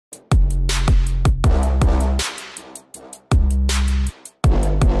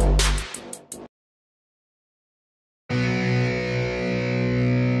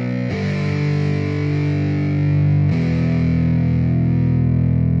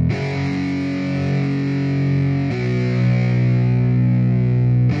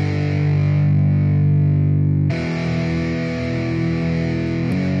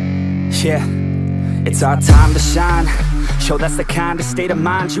Yeah, it's our time to shine. Show that's the kind of state of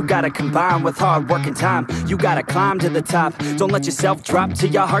mind you gotta combine with hard work and time. You gotta climb to the top. Don't let yourself drop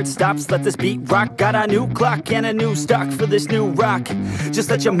till your heart stops. Let this beat rock. Got a new clock and a new stock for this new rock. Just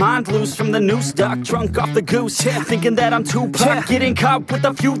let your mind loose from the new stock. Drunk off the goose, thinking that I'm too pop. Getting caught with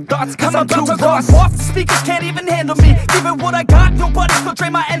a few thoughts cause I'm too lost. Off, the speakers can't even handle me. Giving what I got, nobody's gonna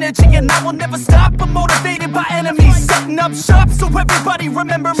drain my energy. And I will never stop, I'm motivated by enemies. Setting up shop so everybody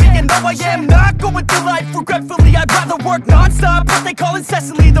remember me. And no, I am not going through life regretfully. I'd rather work non-stop, what they call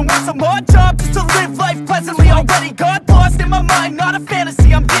incessantly, than work some odd job just to live life pleasantly. Already got lost in my mind, not a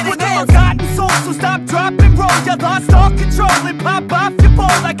fantasy. I'm getting with a forgotten soul, so stop, drop, and roll. You lost all control and pop off your ball.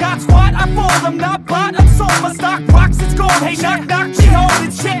 I got squat, I fall, I'm not bought, I'm sold. My stock rocks, it's gold. Hey, knock, knock, she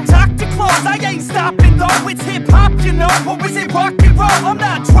holding shit, talk to close. I ain't stopping though, it's hip-hop, you know. Or is it rock and roll? I'm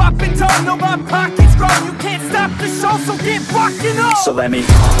not dropping, don't know my pocket's grown. You can't stop the show, so get rockin' on. So let me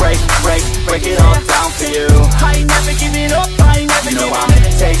break it all down for you. I ain't never giving up, I ain't never giving up.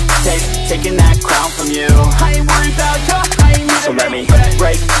 Taking that crown from you. I ain't worried about you, I ain't never. So let me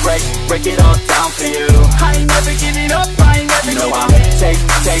break it all down for you. I ain't never giving up, I ain't never giving up.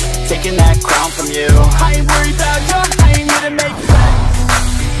 Taking that crown from you. I ain't worried about you, I ain't here to make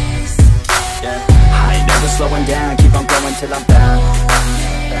friends. Yeah. I ain't never slowing down, keep on going till I'm down.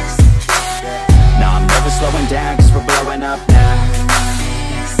 No, I'm never slowing down, cause we're blowing up now.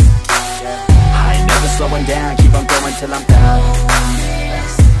 I ain't never slowing down, keep on going till I'm down.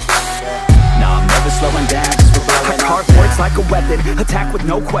 No, I'm never slowing down, cause we're blowing up. I carve words like a weapon, attack with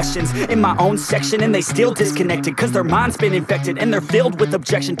no questions. In my own section and they still disconnected, cause their mind's been infected and they're filled with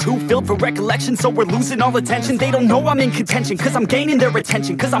objection. Too filled for recollection, so we're losing all attention. They don't know I'm in contention, cause I'm gaining their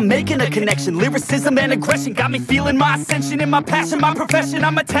attention. Cause I'm making a connection, lyricism and aggression got me feeling my ascension. In my passion, my profession,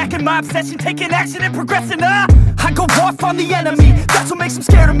 I'm attacking my obsession. Taking action and progressing, I go off on the enemy, that's what makes them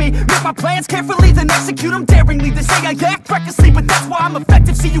scared of me. Make my plans carefully, then execute them daringly. They say I act recklessly, but that's why I'm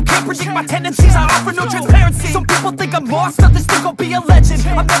effective. See, you can't predict my tendencies, I offer no transparency. Some people think I'm lost, others think I'll be a legend.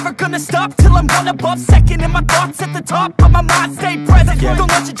 I'm never gonna stop till I'm one above second. And my thoughts at the top, but my mind stay present. Don't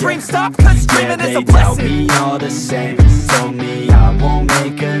let your dreams stop, cause dreaming is a blessing. They tell me all the same, told me I won't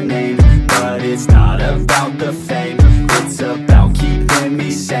make a name. But it's not about the fame, it's about keeping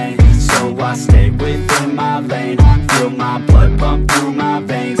me sane. So I stay within my lane, feel my blood pump through my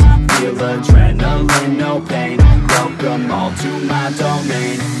veins. Feel adrenaline, no pain, welcome all to my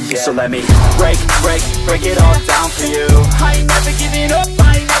domain. Yeah. So let me break it all down for you. I ain't never giving up,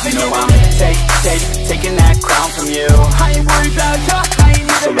 I ain't never giving up. Taking that crown from you. I ain't worried about you, I ain't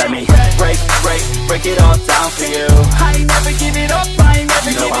never. So let me break it all down for you. I ain't never giving up, I ain't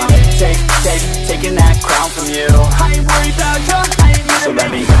never giving up. Taking that crown from you. I ain't worried about you, I ain't never. So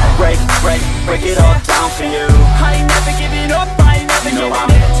let me break it all down for you. I ain't never giving up, I ain't never giving up.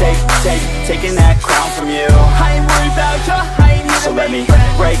 Taking that crown from you. I ain't worried about you, I ain't never. So let me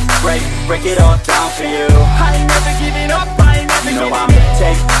break it all down for you. I ain't never giving up, I ain't never giving up.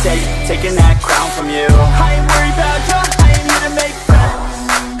 Taking that crown from you. I ain't worried about you, I ain't here to make friends.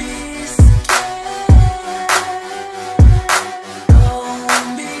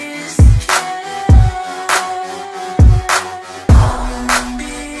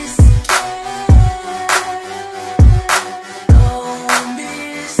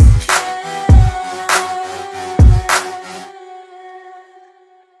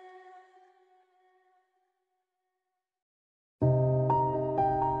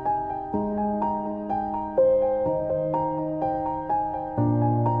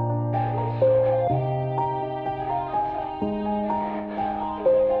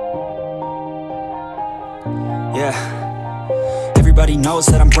 Yeah, everybody knows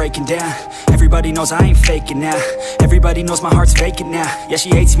that I'm breaking down. Everybody knows I ain't faking now. Everybody knows my heart's vacant now. Yeah, she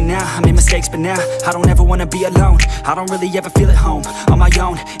hates me now, I made mistakes but now I don't ever wanna be alone. I don't really ever feel at home. On my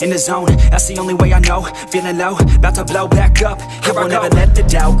own, in the zone, that's the only way I know. Feeling low, about to blow back up. Here I won't ever let the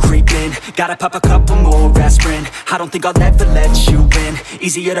doubt creep in. Gotta pop a couple more aspirin. I don't think I'll ever let you in.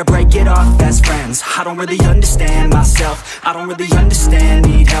 Easier to break it off best friends. I don't really understand myself, I don't really understand,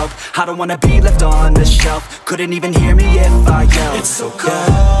 need help. I don't wanna be left on the shelf. Couldn't even hear me if I yelled. It's so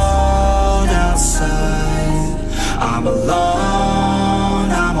cold outside, I'm alone,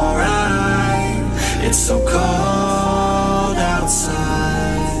 I'm alright. It's so cold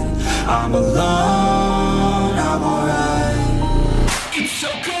outside, I'm alone, I'm alright. It's so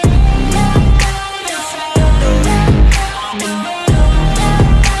cold.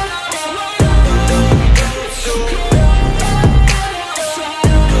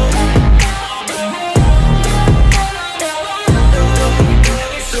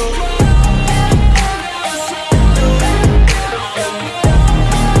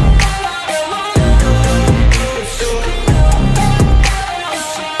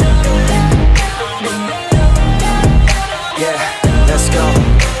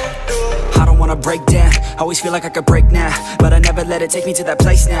 break down. Always feel like I could break now, but I never let it take me to that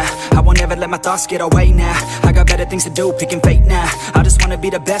place now. I won't ever let my thoughts get away now. I got better things to do, picking fate now. I just wanna be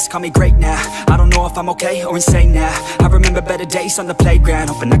the best, call me great now. I don't know if I'm okay or insane now. I remember better days on the playground,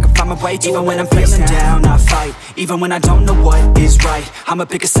 hoping I can find my way to even when I'm feeling down. I fight, even when I don't know what is right. I'ma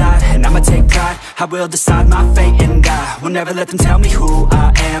pick a side, and I'ma take pride. I will decide my fate, and I will never let them tell me who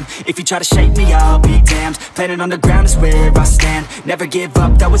I am. If you try to shape me, I'll be damned. Planet on the ground is where I stand. Never give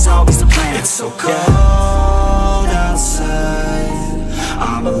up, that was always the plan. It's so cold outside,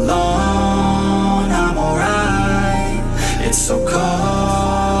 I'm alone, I'm alright. It's so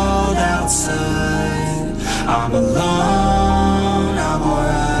cold outside, I'm alone, I'm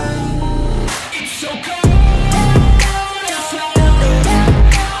alright. It's so cold.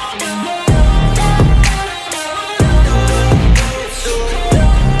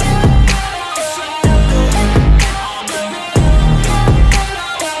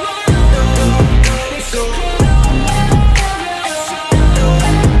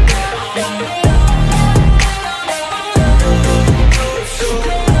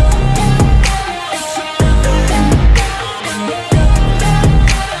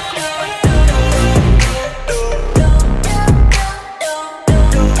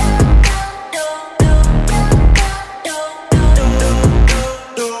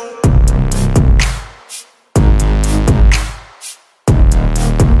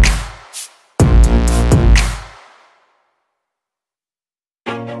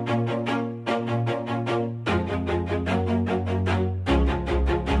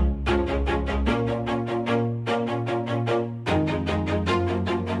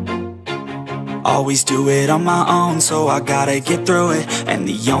 Always do it on my own, so I gotta get through it. And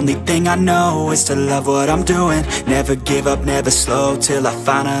the only thing I know is to love what I'm doing. Never give up, never slow, till I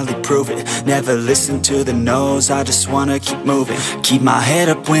finally prove it. Never listen to the no's, I just wanna keep moving. Keep my head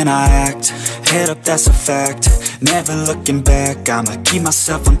up when I act, head up, that's a fact. Never looking back, I'ma keep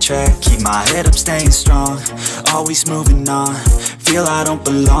myself on track. Keep my head up, staying strong, always moving on. Feel I don't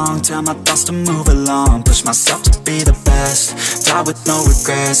belong, tell my thoughts to move along. Push myself to be the best, die with no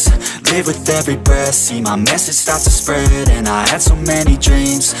regrets. Live with every breath, see my message start to spread. And I had so many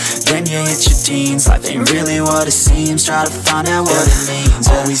dreams, then you hit your teens. Life ain't really what it seems, try to find out what it means.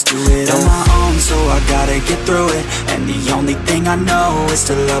 Always do it on my own, so I gotta get through it. And the only thing I know is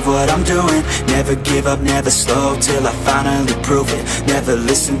to love what I'm doing. Never give up, never slow, till I finally prove it. Never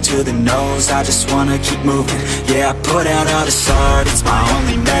listen to the no's, I just wanna keep moving. Yeah, I put out all this art, it's my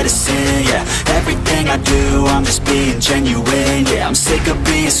only medicine. Yeah, everything I do, I'm just being genuine. Yeah, I'm sick of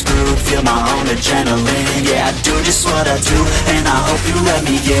being screwed, feel my own adrenaline. Yeah, I do just what I do, and I hope you let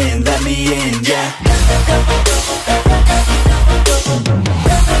me in, yeah.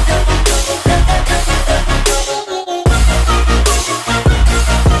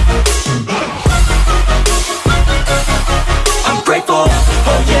 I'm grateful,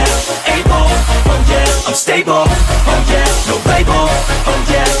 oh yeah, able, oh yeah, I'm stable, oh yeah, no label, oh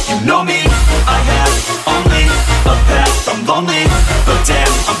yeah, you know me, I have only a path, I'm lonely, but damn,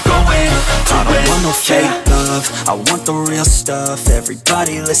 I'm going to win. I don't want no fake love, I want the real stuff.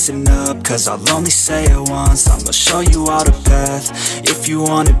 Everybody listen up, cause I'll only say it once. I'm gonna show you all the path, if you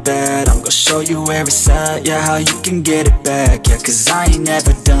want it bad. I'm gonna show you where it's at, yeah, how you can get it back. Yeah, cause I ain't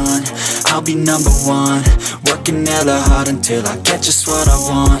never done, I'll be number one. Working hella hard until I get just what I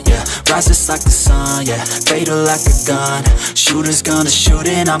want, yeah. Rises like the sun, yeah, fatal like a gun. Shooters gonna shoot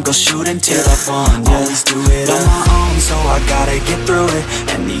and I'm gonna shoot until I won, yeah. Always do it on my own, so I gotta get through it.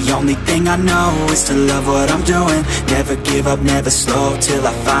 And the only thing I know is to love what I'm doing. Never give up, never slow, till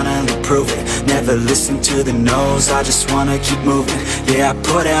I finally prove it. Never listen to the no's, I just wanna keep moving. Yeah, I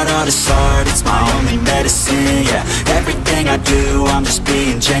put out all this art, it's my only medicine. Yeah, everything I do, I'm just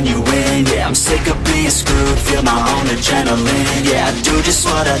being genuine. Yeah, I'm sick of being screwed, feel my own adrenaline. Yeah, I do just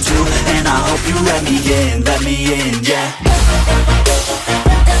what I do, and I hope you let me in, yeah.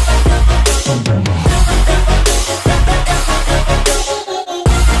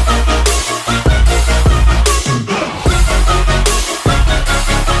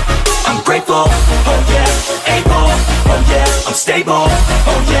 I'm grateful, oh yeah, able, oh yeah, I'm stable,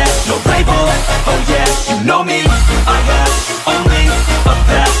 oh yeah, no label, oh yeah, you know me, I have only a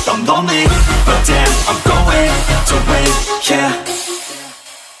path, I'm lonely, but damn, I'm going to win, yeah.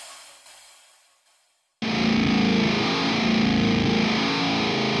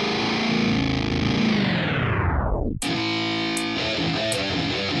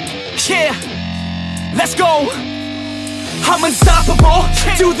 Yeah, let's go. I'm unstoppable,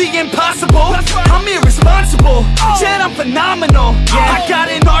 do the impossible. I'm irresponsible, yet I'm phenomenal. I got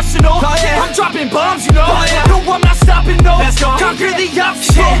an arsenal, I'm dropping bombs, you know. No, I'm not stopping, no. Let's go. Conquer the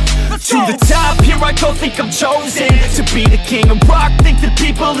obstacle. To the top, here I go, think I'm chosen to be the king of rock, think the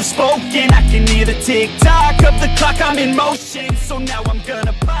people have spoken. I can hear the tick-tock of the clock, I'm in motion. So now I'm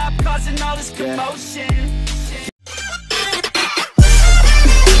gonna pop, causing all this commotion.